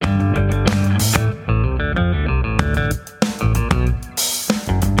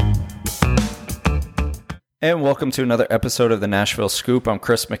And welcome to another episode of the Nashville Scoop. I'm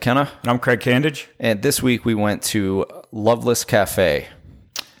Chris McKenna. And I'm Craig Candage. And this week we went to Loveless Cafe.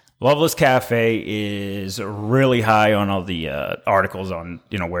 Loveless Cafe is really high on all the articles on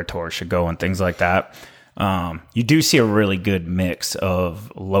where tourists should go and things like that. You do see a really good mix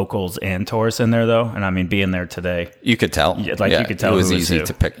of locals and tourists in there, though. And I mean, being there today, you could tell. You could tell it was easy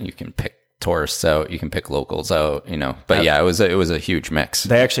to pick. You can pick tourists out, you can pick locals out, But yeah, it was a huge mix.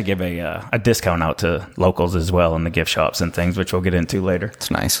 They actually give a discount out to locals as well in the gift shops and things, which we'll get into later. It's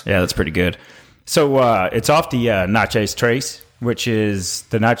nice. Yeah, that's pretty good. So it's off the Natchez Trace, which is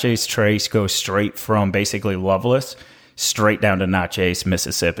the Natchez Trace goes straight from basically Loveless straight down to Natchez,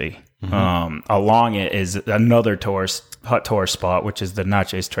 Mississippi. Mm-hmm. Along it is another hot tourist spot, which is the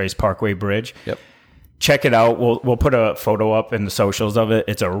Natchez Trace Parkway Bridge. Yep. Check it out. We'll put a photo up in the socials of it.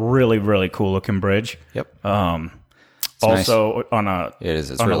 It's a really, really cool looking bridge. Yep. Also nice. on a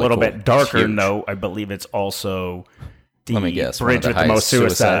really little cool. bit darker Huge. note, I believe it's also the Let me guess, bridge with the most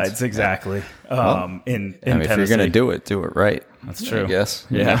suicides. Exactly. Well, in if you're going to do it right. That's true. I guess.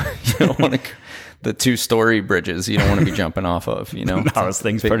 Yeah. You don't want to. The 2-story bridges you don't want to be jumping off of, No, this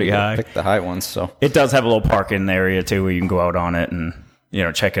thing's pretty high. Pick the high ones. So it does have a little parking area too, where you can go out on it and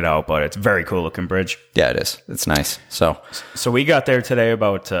check it out. But it's a very cool looking bridge. Yeah, it is. It's nice. So we got there today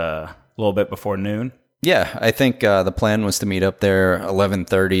about a little bit before noon. Yeah, I think the plan was to meet up there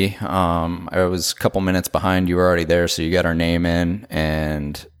 11:30. I was a couple minutes behind. You were already there, so you got our name in,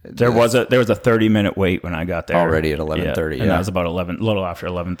 and there was a 30-minute wait when I got there already at 11:30. And that was about a little after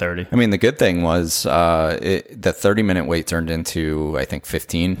 11:30. I mean, the good thing was the 30-minute wait turned into I think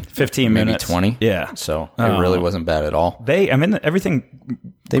 15 maybe minutes, 20. Yeah, so it really wasn't bad at all. Everything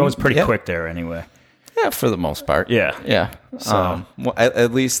goes pretty quick there anyway. Yeah, for the most part. Yeah. So, well,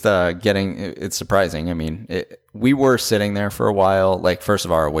 at least it's surprising. I mean, we were sitting there for a while. Like, first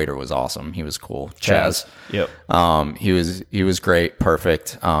of all, our waiter was awesome. He was cool. Chaz. Yep. He was great.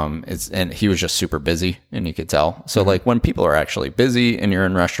 Perfect. And he was just super busy, and you could tell. So like when people are actually busy and you're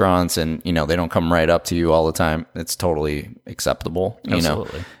in restaurants and, they don't come right up to you all the time, it's totally acceptable,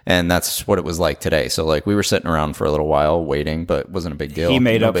 Absolutely. And that's what it was like today. So like we were sitting around for a little while waiting, but it wasn't a big deal. He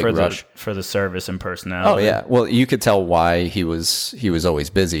made up for the service and personality. Oh yeah. Well, you could tell why he was always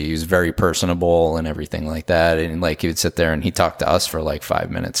busy. He was very personable and everything like that. And like he would sit there and he talked to us for like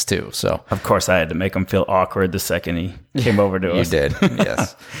 5 minutes too. So of course I had to make him feel awkward the second he came over to us. You did.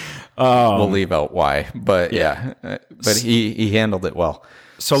 Yes. We'll leave out why, but yeah. But he handled it well.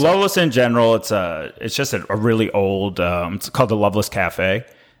 So Loveless in general, it's just a really old, it's called the Loveless Cafe,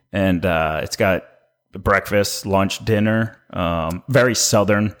 and it's got breakfast, lunch, dinner, very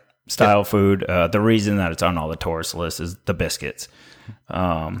Southern style food. The reason that it's on all the tourist lists is the biscuits.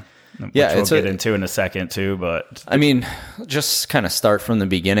 Which we'll get into in a second too, but I mean, just kind of start from the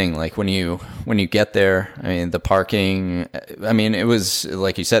beginning. Like when you get there, I mean, the parking, I mean, it was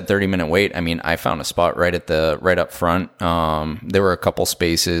like you said, 30-minute wait. I mean, I found a spot right up front. There were a couple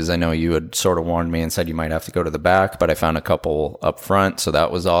spaces. I know you had sort of warned me and said you might have to go to the back, but I found a couple up front. So that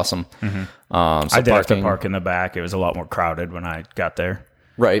was awesome. Mm-hmm. I did have to park in the back. It was a lot more crowded when I got there.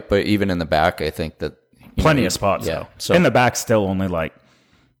 Right. But even in the back, I think that plenty of spots. Yeah. So in the back, still only like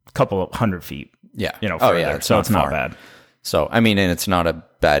couple of 100 feet. Yeah. Further, so it's not bad. So, I mean, and it's not a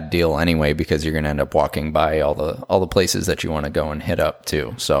bad deal anyway, because you're going to end up walking by all the places that you want to go and hit up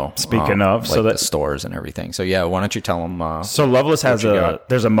too. So speaking of, like the stores and everything. So yeah, why don't you tell them? So Loveless has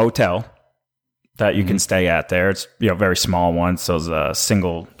there's a motel that you can stay at there. It's, very small one. So it's a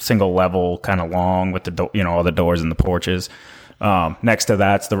single level, kind of long with the, all the doors and the porches. Next to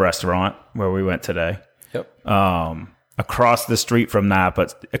that's the restaurant where we went today. Yep. Across the street from that,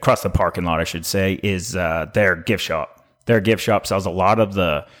 but across the parking lot, I should say, is their gift shop. Their gift shop sells a lot of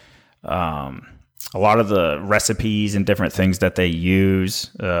the recipes and different things that they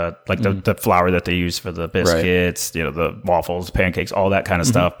use, like the flour that they use for the biscuits, right. The waffles, pancakes, all that kind of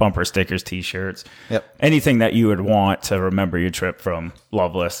stuff, bumper stickers, T-shirts, anything that you would want to remember your trip from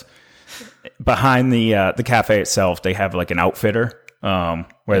Loveless. Behind the cafe itself, they have like an outfitter where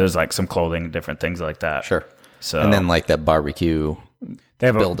there's like some clothing and different things like that. Sure. So, and then like that barbecue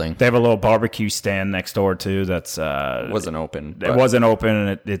building. They have a little barbecue stand next door too. That's wasn't open. It wasn't open,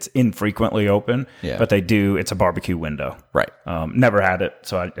 and it's infrequently open. Yeah. But they do. It's a barbecue window. Right. Never had it,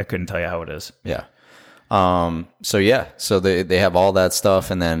 so I couldn't tell you how it is. Yeah. So they have all that stuff,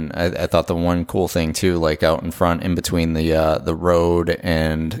 and then I thought the one cool thing too, like out in front, in between the road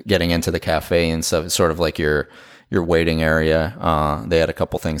and getting into the cafe and stuff, it's sort of like your waiting area. They had a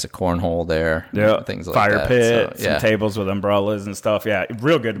couple things, a cornhole there, things like fire that. pit, some tables with umbrellas and stuff. Yeah,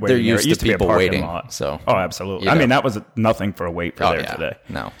 real good waiting. They're used area. to people be a waiting, lot. So absolutely. I mean, that was nothing for a wait for there today.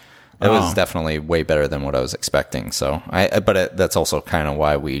 No. It was definitely way better than what I was expecting. So that's also kind of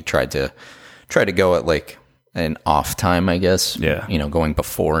why we tried to go at like an off time, I guess. Yeah. Going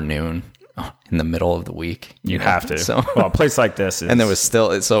before noon in the middle of the week. You have to. So, well, a place like this is... And there was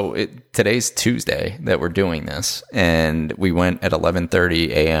still... today's Tuesday that we're doing this, and we went at 11:30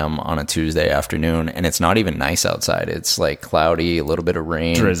 a.m. on a Tuesday afternoon, and it's not even nice outside. It's like cloudy, a little bit of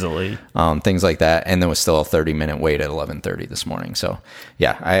rain. Drizzly. Things like that. And there was still a 30-minute wait at 11:30 this morning. So,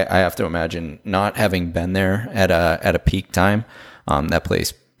 yeah, I have to imagine not having been there at a peak time, that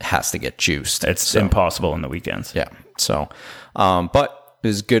place has to get juiced. It's impossible on the weekends. Yeah. So, but... it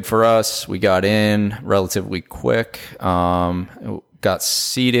was good for us. We got in relatively quick, got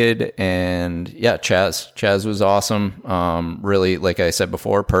seated, and yeah, Chaz was awesome. Really, like I said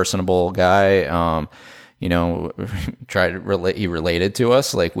before, personable guy. Tried to relate. He related to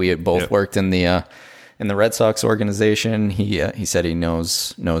us. Like we had both worked in the Red Sox organization. He said he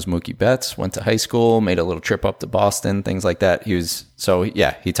knows Mookie Betts, went to high school, made a little trip up to Boston, things like that.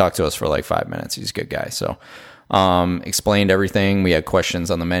 He talked to us for like 5 minutes. He's a good guy. So, explained everything. We had questions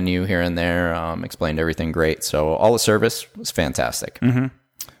on the menu here and there. Explained everything great. So all the service was fantastic. Mm-hmm.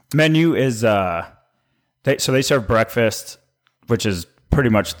 Menu is they serve breakfast, which is pretty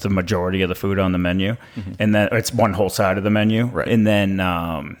much the majority of the food on the menu, and then it's one whole side of the menu. Right. And then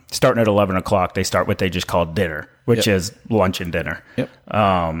starting at 11 o'clock, they start what they just call dinner, which is lunch and dinner,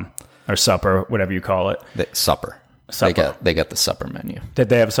 or supper, whatever you call it. Supper. They got the supper menu. Did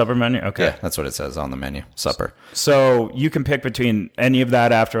they have a supper menu? Okay. Yeah, that's what it says on the menu. Supper. So you can pick between any of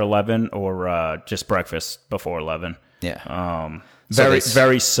that after 11 or just breakfast before 11. Yeah.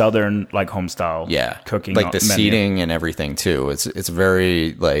 Very southern, like home style. Cooking. Like the menu. seating and everything too. It's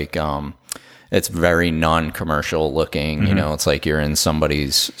very like it's very non-commercial looking. It's like you're in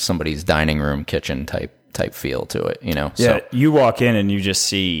somebody's dining room, kitchen type feel to it, Yeah, so, you walk in and you just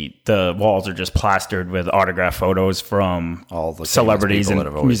see the walls are just plastered with autograph photos from all the celebrities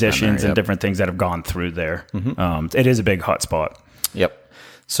and musicians and different things that have gone through there. It is a big hot spot. Yep.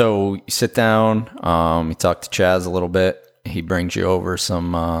 So you sit down, you talk to Chaz a little bit. He brings you over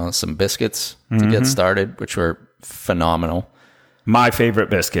some biscuits to get started, which were phenomenal. My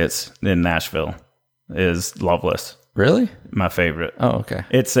favorite biscuits in Nashville is Loveless. Really? My favorite. Oh, okay.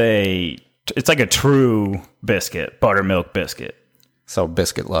 It's like a true biscuit, buttermilk biscuit. So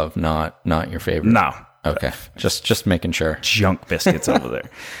biscuit love, not your favorite? No. Okay. Just making sure. Junk biscuits over there.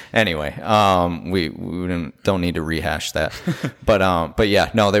 Anyway, we don't need to rehash that. But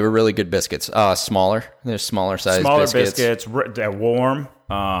yeah, no, they were really good biscuits. Smaller. They're smaller size biscuits. They're warm.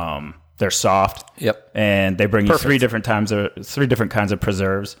 They're soft. Yep. And they bring you three different kinds of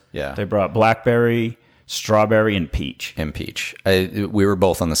preserves. Yeah. They brought blackberry, strawberry, and peach. We were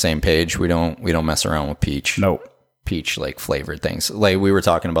both on the same page. We don't mess around with peach. Nope. Peach like flavored things. Like we were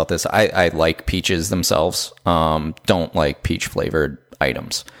talking about this. I like peaches themselves. Don't like peach flavored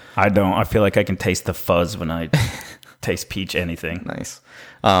items. I don't. I feel like I can taste the fuzz when I taste peach anything. Nice.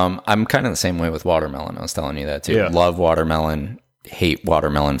 I'm kind of the same way with watermelon. I was telling you that too. Yeah. Love watermelon. Hate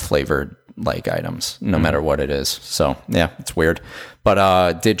watermelon flavored like items, no matter what it is. So yeah, it's weird.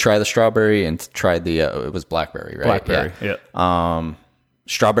 But did try the strawberry and tried the it was blackberry, right? Blackberry, yeah.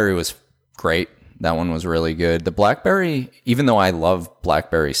 Strawberry was great. That one was really good. The blackberry, even though I love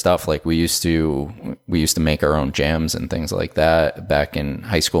blackberry stuff, like we used to make our own jams and things like that back in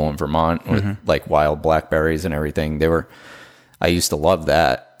high school in Vermont with like wild blackberries and everything. I used to love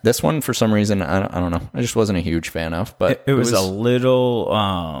that. This one, for some reason, I don't know. I just wasn't a huge fan of, but it was a little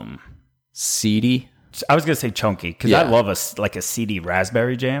seedy. I was gonna say chunky because I love a seedy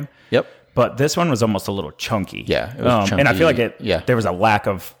raspberry jam. Yep. But this one was almost a little chunky. Yeah, it was chunky. And I feel like there was a lack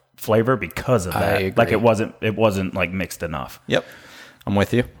of flavor because of that. I agree. Like it wasn't like mixed enough. Yep, I'm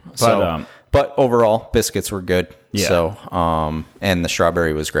with you. But overall, biscuits were good. Yeah. So, and the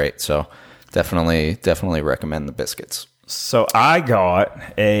strawberry was great. So, definitely recommend the biscuits. So I got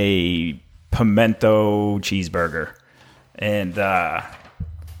a pimento cheeseburger, and that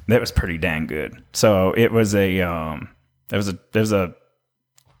was pretty dang good. So it was a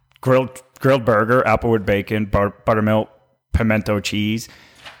grilled burger, applewood bacon, buttermilk, pimento cheese,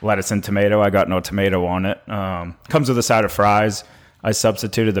 lettuce and tomato. I got no tomato on it. Comes with a side of fries. I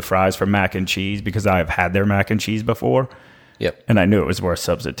substituted the fries for mac and cheese because I have had their mac and cheese before. Yep. And I knew it was worth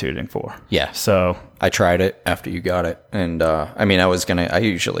substituting for. Yeah. So I tried it after you got it. And I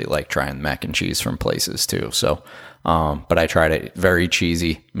usually like trying mac and cheese from places too. So, but I tried it. Very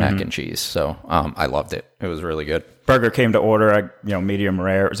cheesy mac and cheese. So, I loved it. It was really good. Burger came to order, medium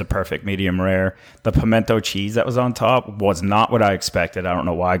rare. It was a perfect medium rare. The pimento cheese that was on top was not what I expected. I don't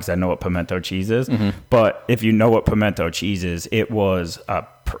know why, because I know what pimento cheese is. But if you know what pimento cheese is, it was a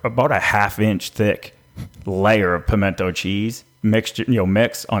about a half-inch thick layer of pimento cheese mixed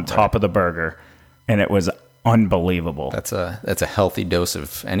on top of the burger, and it was unbelievable. That's a healthy dose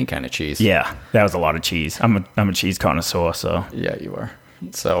of any kind of cheese. Yeah, that was a lot of cheese. I'm a cheese connoisseur, so yeah, you are.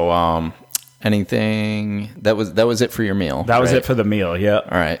 So anything that was it for your meal? That was it for the meal. Yeah.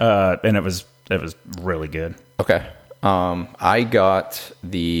 All right. And it was really good. Okay. I got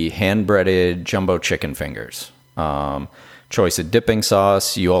the hand-breaded jumbo chicken fingers. Choice of dipping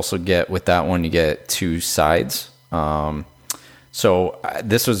sauce. You also get, with that one, you get 2 sides. So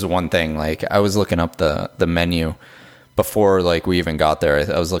this was the one thing, like, I was looking up the menu before, like, we even got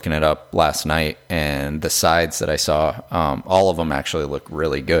there. I was looking it up last night, and the sides that I saw, all of them actually look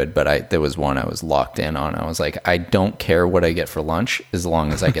really good, but there was one I was locked in on. I was like, I don't care what I get for lunch as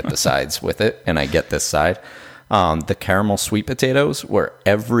long as I get the sides with it, and I get this side. The caramel sweet potatoes were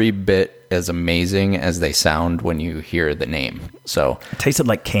every bit as amazing as they sound when you hear the name. So it tasted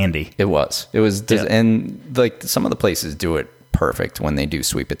like candy. It was, yeah. And like some of the places do it perfect when they do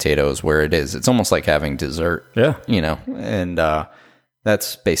sweet potatoes, where it's almost like having dessert. Yeah. And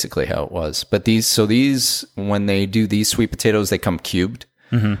that's basically how it was. But these, when they do these sweet potatoes, they come cubed.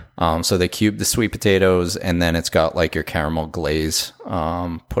 Mm-hmm. So they cube the sweet potatoes, and then it's got like your caramel glaze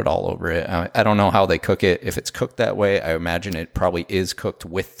put all over it. I don't know how they cook it. If it's cooked that way, I imagine it probably is cooked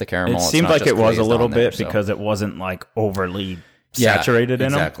with the caramel. It seemed like it was a little bit because it wasn't like overly saturated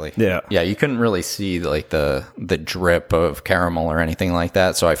in them. Exactly. Yeah. You couldn't really see like the drip of caramel or anything like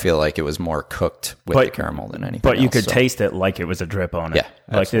that. So I feel like it was more cooked with the caramel than anything. But you could taste it like it was a drip on it. Yeah,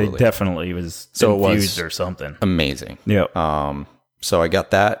 absolutely. Like it definitely was infused or something. Amazing. Yeah. So I got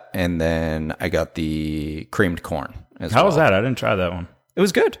that, and then I got the creamed corn as How was that? I didn't try that one. It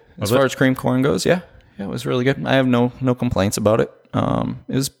was good. As far as creamed corn goes, yeah, it was really good. I have no complaints about it.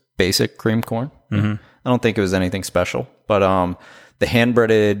 It was basic creamed corn. Mm-hmm. I don't think it was anything special. But the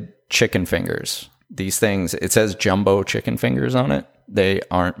hand-breaded chicken fingers, these things, it says jumbo chicken fingers on it. They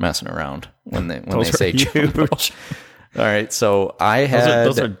aren't messing around when they say jumbo. All right, so I had...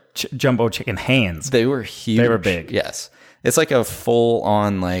 Those are jumbo chicken hands. They were huge. They were big. Yes. It's like a full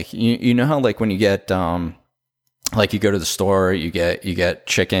on, like, you know how like when you get like you go to the store, you get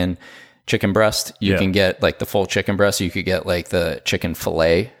chicken breast, you can get like the full chicken breast, you could get like the chicken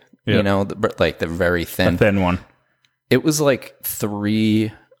fillet, like the very thin one. It was like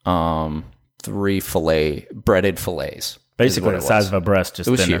three breaded fillets. Basically the size of a breast, just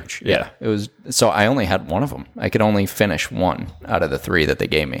it was thinner. Huge. Yeah. It was, so I only had one of them. I could only finish one out of the 3 that they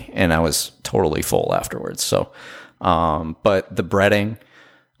gave me, and I was totally full afterwards. So but the breading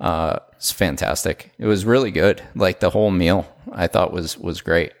is fantastic. It was really good. Like the whole meal I thought was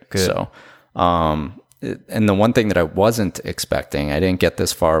great. Good. So and the one thing that I wasn't expecting, I didn't get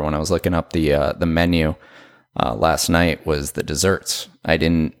this far when I was looking up the menu last night, was the desserts.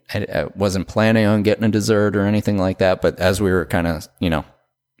 I wasn't planning on getting a dessert or anything like that, but as we were kind of,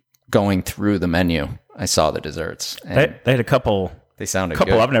 going through the menu, I saw the desserts. They had a couple. They sounded good.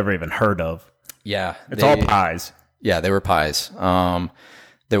 I've never even heard of. Yeah. It's all pies. Yeah, they were pies.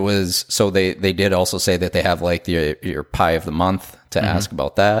 There was, so they did also say that they have like your pie of the month to ask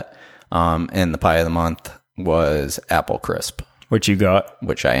about that. And the pie of the month was apple crisp. Which you got?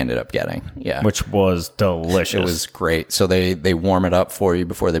 Which I ended up getting, yeah. Which was delicious. It was great. So they warm it up for you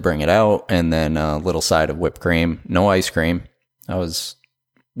before they bring it out, and then a little side of whipped cream. No ice cream. I was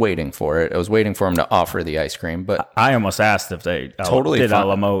waiting for it. I was waiting for them to offer the ice cream, but... I almost asked if they totally did a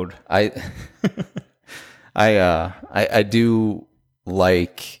la mode. I do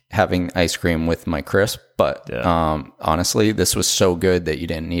like having ice cream with my crisp, but honestly, this was so good that you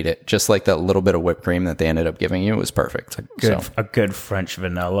didn't need it. Just like that little bit of whipped cream that they ended up giving you was perfect. A good French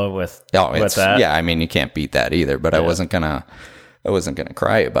vanilla with that. Yeah, I mean, you can't beat that either, but I wasn't gonna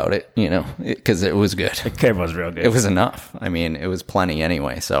cry about it, because it was good. It was real good. It was enough. I mean, it was plenty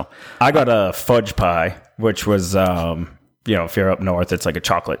anyway. So I got a fudge pie, which was, if you're up north, it's like a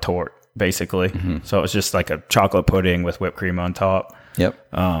chocolate torte, basically. Mm-hmm. So it was just like a chocolate pudding with whipped cream on top. Yep.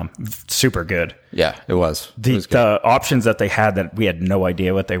 Super good. Yeah, it was. The options that they had that we had no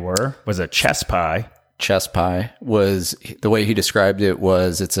idea what they were was a chess pie. Chess pie was, the way he described it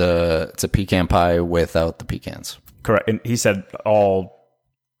was, it's a pecan pie without the pecans. Correct. And he said all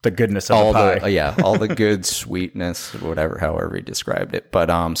the goodness of the pie. All the good sweetness, however he described it.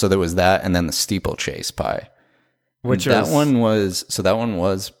 But so there was that, and then the steeplechase pie. That one was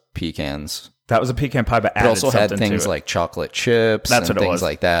pecans. That was a pecan pie, but it also had things like chocolate chips. That's and things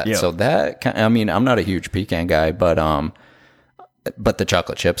like that. Yep. So that, I'm not a huge pecan guy, but the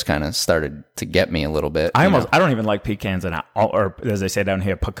chocolate chips kind of started to get me a little bit. I don't even like pecans, or as they say down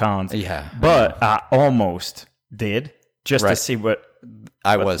here, pecans. Yeah. But I almost did. just to see what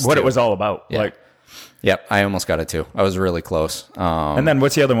it was all about. Yeah. Like, yep, I almost got it too. I was really close. And then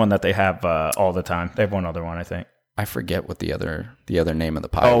what's the other one that they have all the time? They have one other one, I think. I forget what the other name of the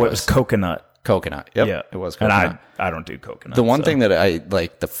pie was. Oh, it was coconut. Coconut. Yep. Yeah. It was coconut. And I don't do coconut. The one thing that I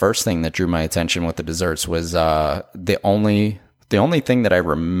like, the first thing that drew my attention with the desserts was the only thing that I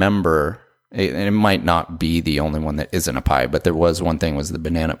remember, and it might not be the only one that isn't a pie, but there was one thing, was the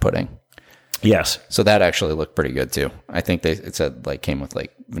banana pudding. Yes. So that actually looked pretty good too. I think it said like came with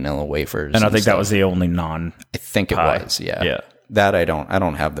like vanilla wafers. And I think that was the only non-pie. I think it was, yeah. Yeah. That I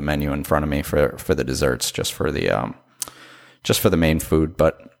don't have the menu in front of me for the desserts, just for the main food,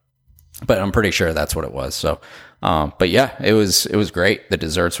 but I'm pretty sure that's what it was. So, but yeah, it was great. The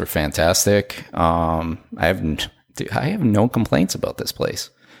desserts were fantastic. I have no complaints about this place.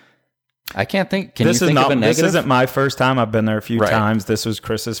 I can't think. Can you think of a negative? This isn't my first time. I've been there a few times. This was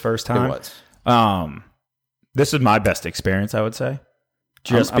Chris's first time. It was. This is my best experience, I would say.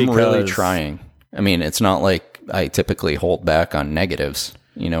 I'm really trying. I mean, it's not like I typically hold back on negatives.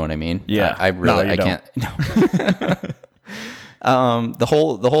 You know what I mean? Yeah. I can't. No. The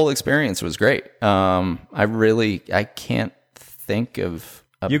whole experience was great. I can't think of.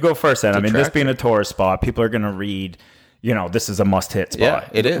 You go first, then. I mean, this being a tourist spot, people are going to read. This is a must-hit spot. Yeah,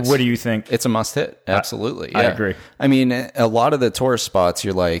 it is. What do you think? It's a must-hit. Absolutely. I agree. I mean, a lot of the tourist spots,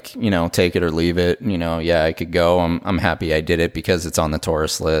 you're like, take it or leave it. Yeah, I could go. I'm happy I did it because it's on the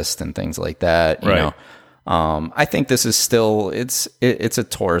tourist list and things like that. You know, I think this is still it's a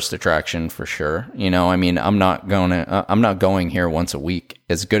tourist attraction for sure. I mean, I'm not going here once a week.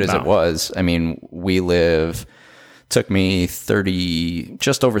 As good as it was, I mean, took me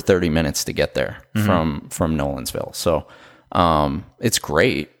just over 30 minutes to get there from Nolensville. So, it's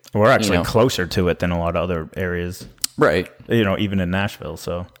great. We're actually closer to it than a lot of other areas. Right. Even in Nashville.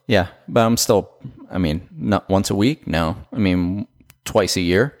 So yeah, but I'm still, I mean, not once a week. No, I mean, twice a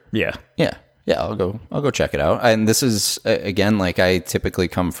year. Yeah. Yeah. Yeah. I'll go check it out. And this is again, like I typically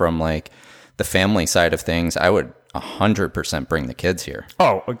come from like the family side of things. I would 100% bring the kids here.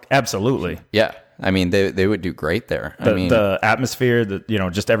 Oh, absolutely. Yeah. I mean, they would do great there. The atmosphere,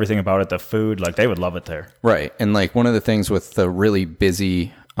 just everything about it, the food, like they would love it there. Right. And like one of the things with the really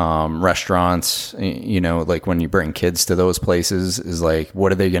busy restaurants, like when you bring kids to those places is like,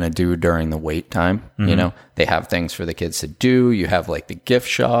 what are they going to do during the wait time? Mm-hmm. They have things for the kids to do. You have like the gift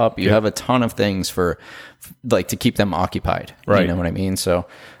shop. You have a ton of things for like to keep them occupied. Right. You know what I mean? So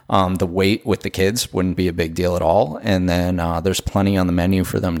the wait with the kids wouldn't be a big deal at all. And then there's plenty on the menu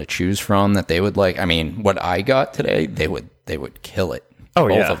for them to choose from that they would like. I mean, what I got today, they would kill it. Oh,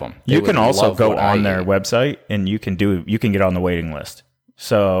 both yeah. of them. You can also go on their website and you can get on the waiting list.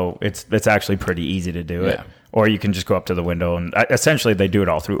 So it's actually pretty easy to do it. Or you can just go up to the window and essentially they do it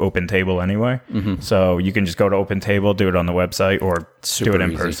all through Open Table anyway. Mm-hmm. So you can just go to Open Table, do it on the website, or do it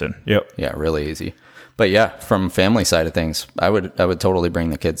in person. Yep. Yeah, really easy. But yeah, from family side of things, I would totally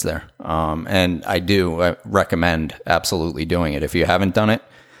bring the kids there. And I recommend absolutely doing it. If you haven't done it,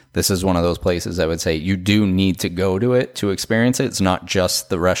 this is one of those places I would say you do need to go to it to experience it. It's not just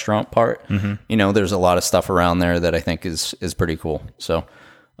the restaurant part. Mm-hmm. There's a lot of stuff around there that I think is pretty cool. So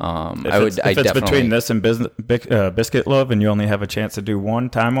if it's between this and Biscuit Love and you only have a chance to do one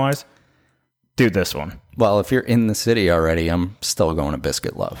time-wise, do this one. Well, if you're in the city already, I'm still going to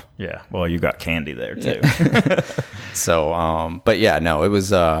Biscuit Love. Yeah. Well, you got candy there too. Yeah. So, but yeah, no, it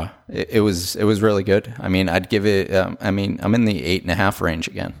was really good. I mean, I'd give it, I'm in the 8.5 range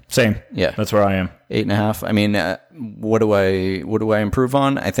again. Same. Yeah. That's where I am. 8.5. I mean, what do I improve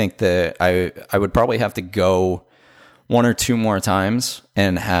on? I think that I would probably have to go one or two more times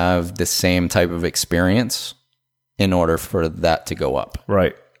and have the same type of experience in order for that to go up.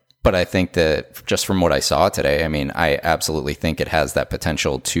 Right. But I think that just from what I saw today, I mean, I absolutely think it has that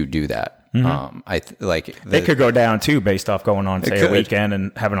potential to do that. Mm-hmm. It could go down too, based off going on say a weekend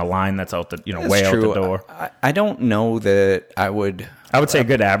and having a line that's out the way out the door. I don't know that I would. I would say a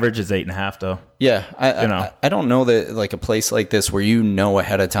good average is 8.5 though. Yeah, I don't know that like a place like this where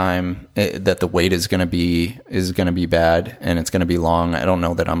ahead of time that the wait is going to be bad and it's going to be long. I don't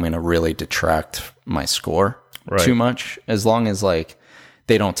know that I'm going to really detract my score too much, as long as like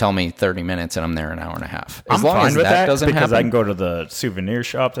they don't tell me 30 minutes and I'm there an hour and a half. I'm fine with that because I can go to the souvenir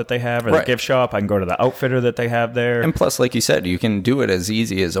shop that they have or the gift shop. I can go to the outfitter that they have there. And plus, like you said, you can do it as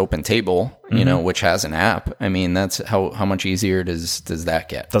easy as Open Table, which has an app. I mean, that's how much easier does that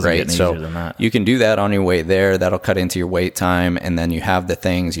get? Doesn't get any easier than that. You can do that on your way there. That'll cut into your wait time. And then you have the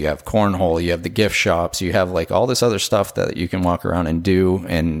things, you have cornhole, you have the gift shops, you have like all this other stuff that you can walk around and do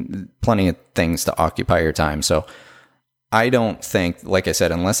and plenty of things to occupy your time. So I don't think, like I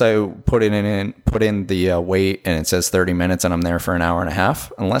said, unless I put in the wait and it says 30 minutes and I'm there for an hour and a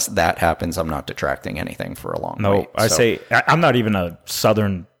half, unless that happens, I'm not detracting anything for a long wait. I'm not even a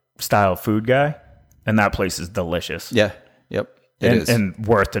Southern style food guy, and that place is delicious. Yeah. Yep. It is. And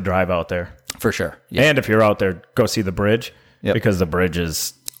worth the drive out there. For sure. Yeah. And if you're out there, go see the bridge, because the bridge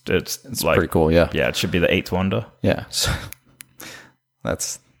it's like, pretty cool. Yeah. Yeah. It should be the 8th wonder. Yeah. So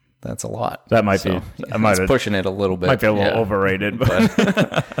that's a lot. That might be. I might have pushing it a little bit. Might be a little overrated,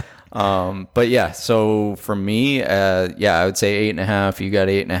 but but yeah. So for me, I would say 8.5. You got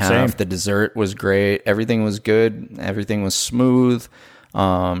 8.5. Same. The dessert was great. Everything was good. Everything was smooth.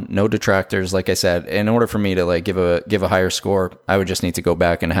 No detractors. Like I said, in order for me to like give a higher score, I would just need to go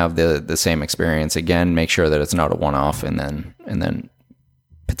back and have the same experience again. Make sure that it's not a one-off, and then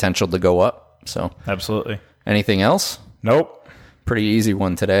potential to go up. So absolutely. Anything else? Nope. Pretty easy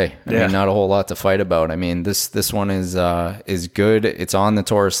one today. I mean, not a whole lot to fight about. I mean, this one is good. It's on the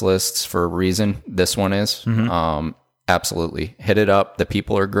tourist lists for a reason. This one is. Absolutely. Hit it up. The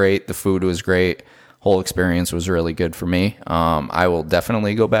people are great. The food was great. Whole experience was really good for me. I will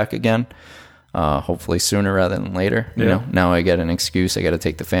definitely go back again. Hopefully sooner rather than later. You know, now I get an excuse. I got to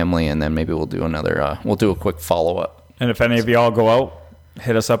take the family, and then maybe we'll do we'll do a quick follow-up. And if any of y'all go out,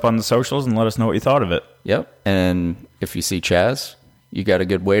 hit us up on the socials and let us know what you thought of it. Yep. And if you see Chaz, you got a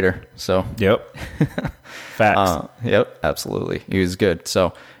good waiter. So yep. Facts. Yep, absolutely. He was good.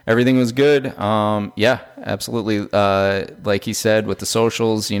 So everything was good. Yeah, absolutely. Like he said with the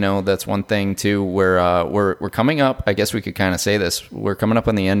socials, you know, that's one thing too. We're coming up. I guess we could kind of say this. We're coming up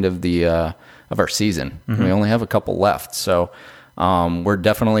on the end of of our season. We only have a couple left. So we're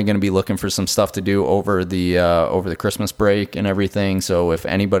definitely going to be looking for some stuff to do over the Christmas break and everything. So if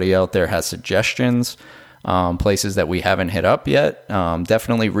anybody out there has suggestions, places that we haven't hit up yet,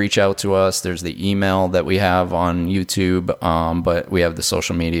 definitely reach out to us. There's the email that we have on YouTube, but we have the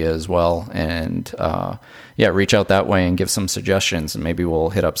social media as well. And reach out that way and give some suggestions, and maybe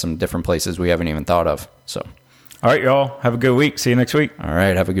we'll hit up some different places we haven't even thought of. So, all right, y'all, have a good week. See you next week. All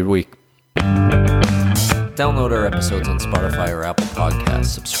right, have a good week. Download our episodes on Spotify or Apple Podcasts.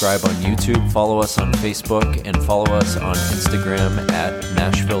 Subscribe on YouTube. Follow us on Facebook, and follow us on Instagram at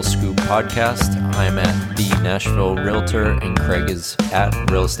Nashville Scoop Podcast. I'm at The Nashville Realtor, and Craig is at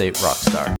Real Estate Rockstar.